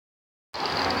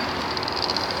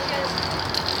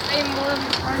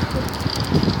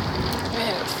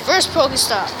First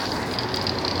Pokestop.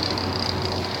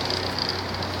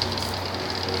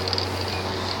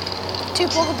 Two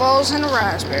Pokeballs and a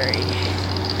raspberry.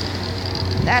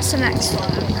 That's the next one.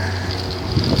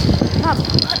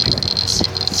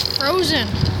 It's frozen.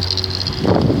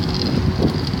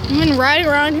 I've been riding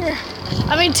around here.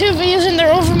 I made 2 videos and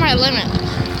they're over my limit.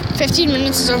 15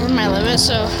 minutes is over my limit,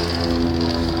 so.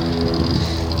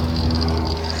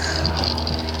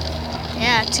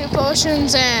 Yeah, 2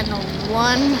 potions and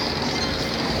 1.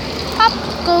 Pop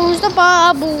goes the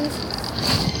bubble.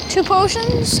 2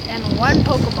 potions and 1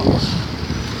 Pokeball.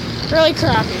 Really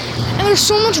crappy. And there's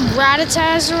so much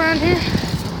Rattatas around here.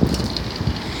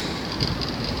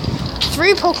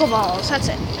 3 Pokeballs, that's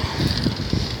it.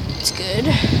 It's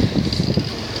good.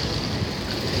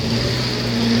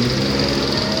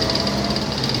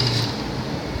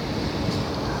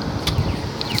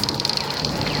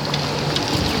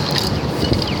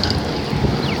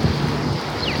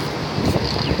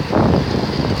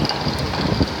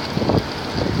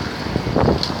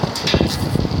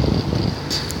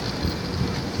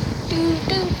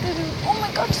 Oh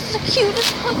my god, this is the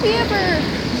cutest puppy ever!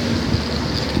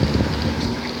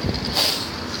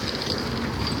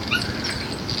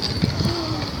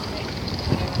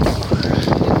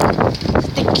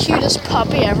 The cutest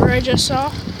puppy ever I just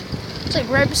saw. It's like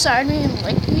right beside me and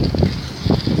licked me.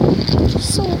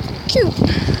 So cute.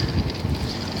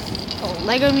 A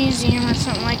Lego museum or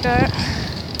something like that.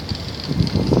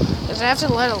 Because I have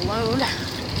to let it load. I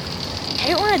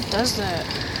hate when it does that.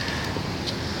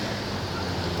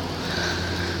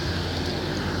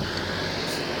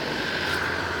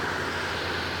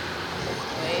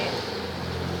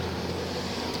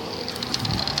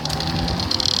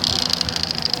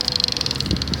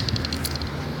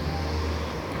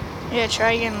 Yeah,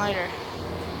 try again later.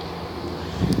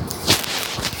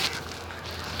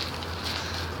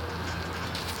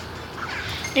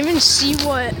 I didn't even see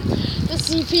what the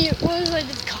CP was, I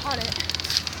just caught it.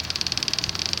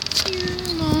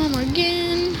 Dear Mom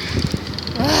again.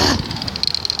 Ugh.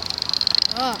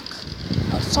 Ugh.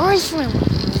 Oh, sorry for my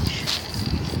language.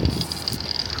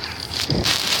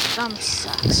 Thumb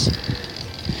sucks.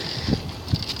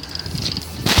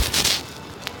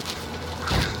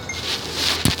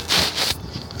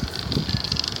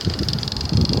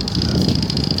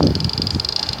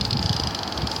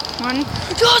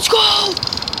 Let's go!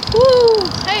 Woo!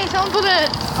 Hey, someone put a.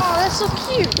 Oh, that's so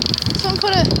cute. Someone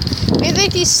put a. Made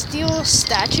like these steel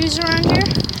statues around here,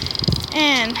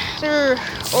 and they're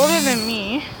older than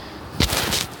me.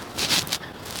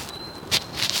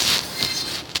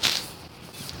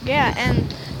 Yeah,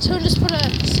 and so just put a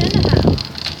Santa hat on,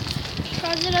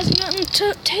 because it has nothing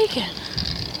to take it.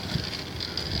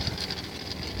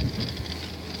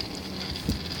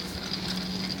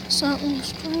 Something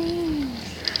strange.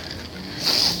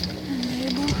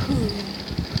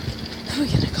 Who are we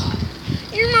gonna call?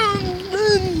 Your mom!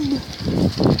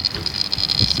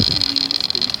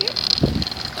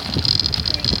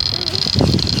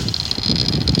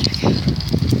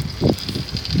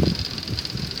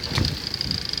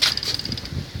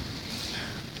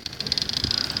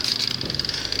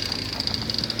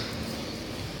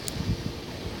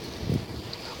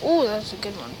 Oh, that's a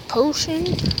good one. Potion.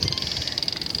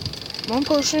 1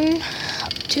 potion.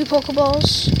 2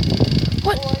 Pokeballs.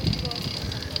 What?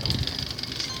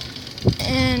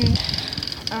 And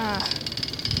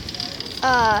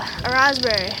a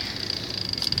raspberry.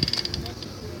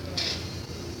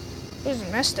 There's a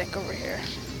Mystic over here.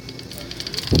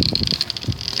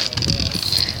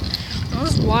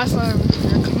 There's Wi-Fi over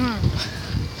here. Come on.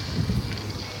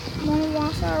 I'm on a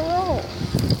Wi-Fi roll.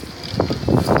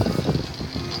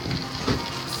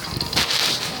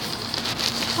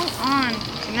 Come on,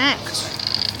 connect.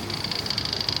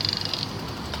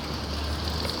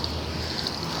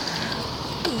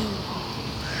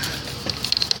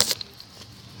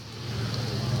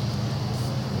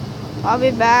 I'll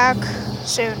be back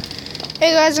soon.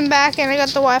 Hey guys, I'm back and I got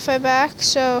the Wi-Fi back,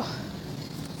 so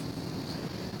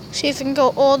see if I can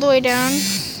go all the way down.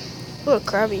 Ooh, a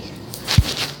Krabby.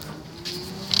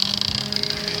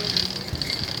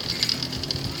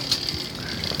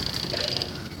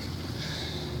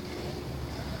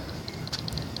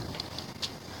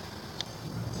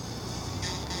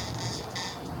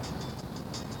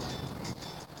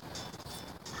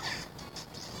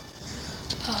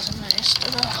 That was nice.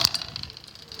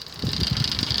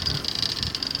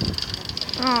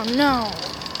 Oh no.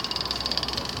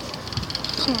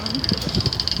 Come on.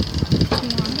 Come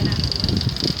on.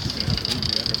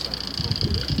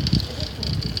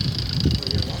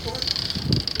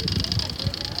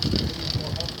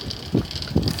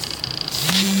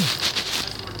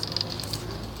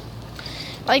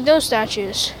 Like those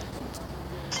statues.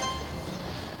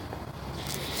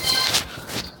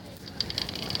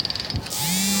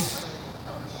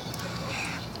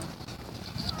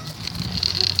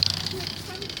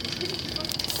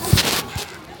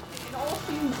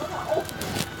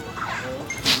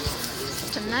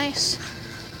 That's nice.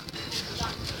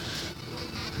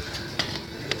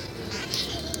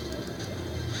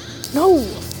 No!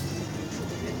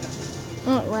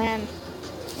 Oh, it ran.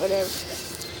 Whatever.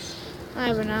 I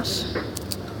have an S.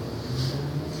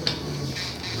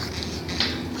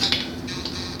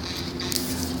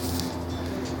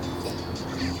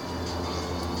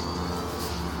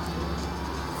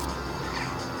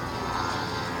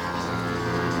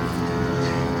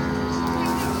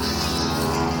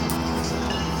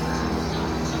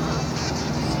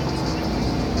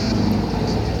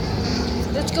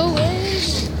 Let's go,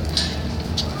 guys.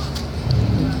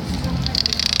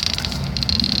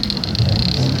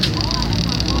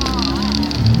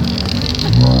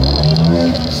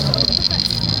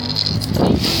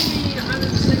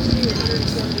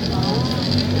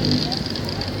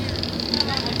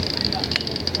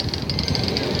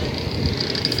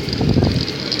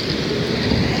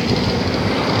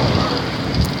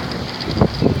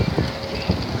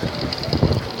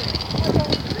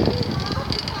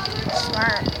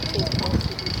 Smart people.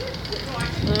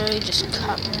 Literally just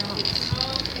cut me off.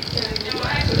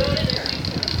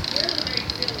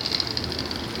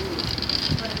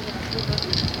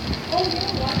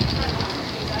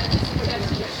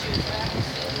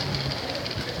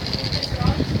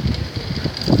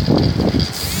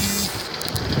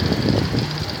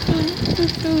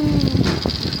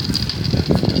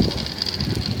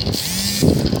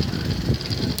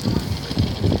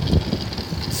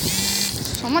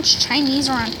 So much Chinese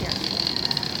around here.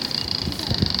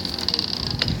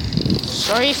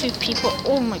 Sorry if you people.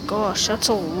 Oh my gosh, that's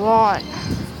a lot.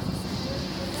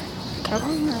 Can I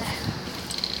put my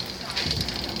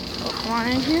Pokemon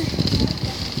in here?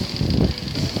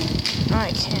 No,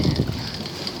 I can't.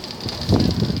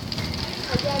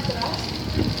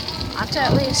 I have to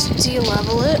at least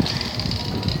de-level it,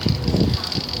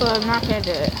 but I'm not gonna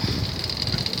do it.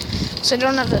 So I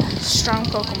don't have a strong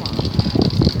Pokemon.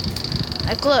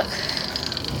 Like, look.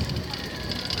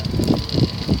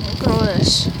 Look at all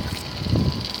this.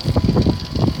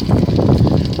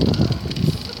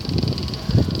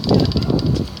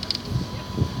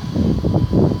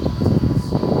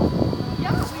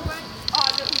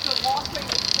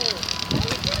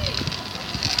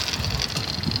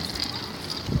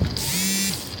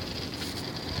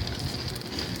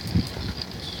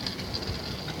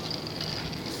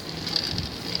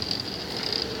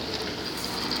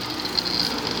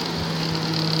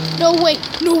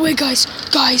 No way, guys,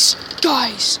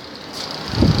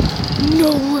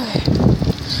 no way.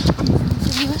 I'm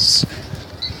doing this.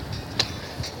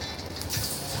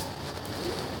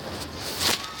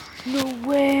 No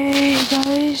way,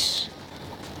 guys.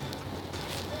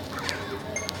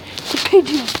 Okay,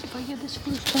 dude, if I get this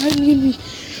first time,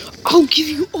 I'll give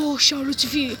you all shoutouts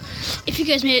if you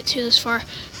guys made it to this far.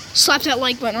 Slap that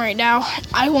like button right now.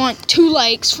 I want 2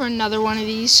 likes for another one of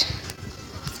these.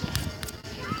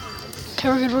 Okay,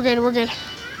 we're good.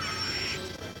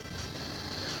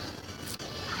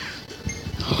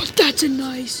 Oh, that's a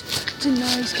nice,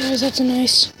 guys, that's a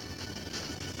nice.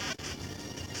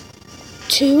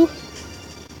 2.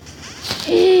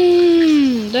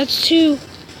 That's 2.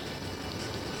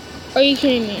 Are you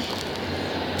kidding me?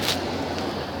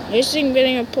 This thing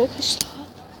getting a Pokestop.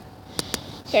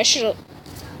 Okay, I should've.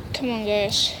 Come on,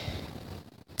 guys.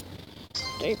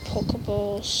 3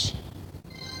 Pokeballs.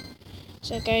 Is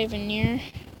that guy even near?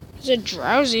 Is it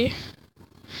drowsy?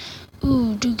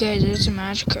 Ooh, dude, guys, there's a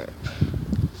Magikarp.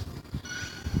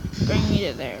 Bring me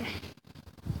to there.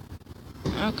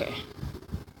 Okay.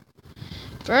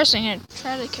 First, I'm gonna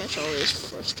try to catch all these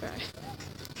first try.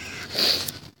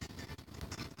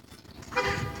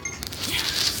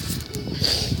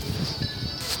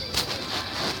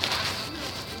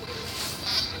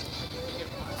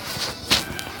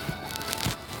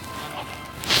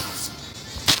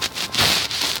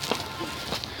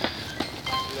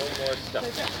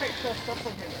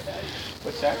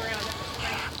 What's that?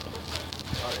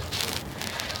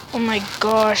 Oh my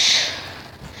gosh.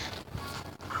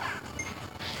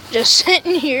 Just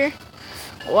sitting here.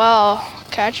 Wow.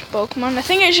 Catch a Pokemon. I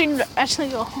think I should actually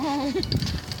go home.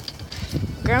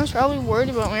 Grandma's probably worried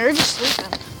about me. We're just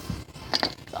sleeping.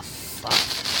 The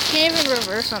fuck? Can't even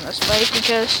reverse on this bike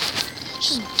because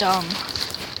it's just dumb.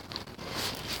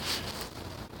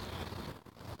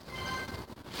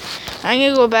 I'm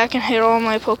gonna go back and hit all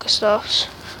my Pokestops.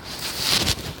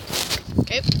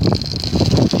 Okay.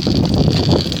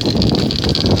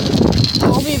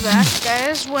 back,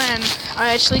 guys, when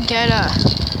I actually get a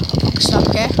Pokestop,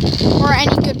 okay? Or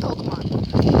any good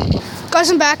Pokemon.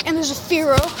 Guys, I'm back, and there's a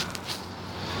Fearow.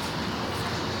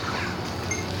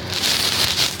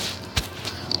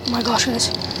 Oh my gosh, guys.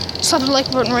 Slap the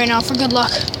like button right now for good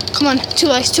luck. Come on, 2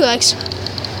 likes, 2 likes.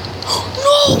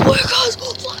 No way, guys!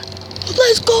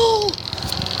 Let's go!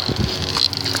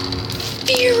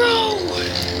 Fearow!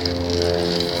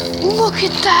 Look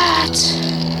at that!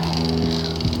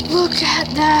 Look at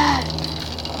that!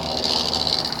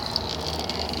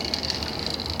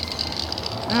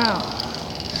 Oh.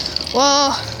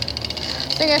 Well,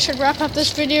 I think I should wrap up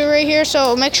this video right here.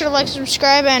 So make sure to like,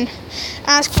 subscribe, and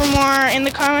ask for more in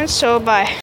the comments. So bye.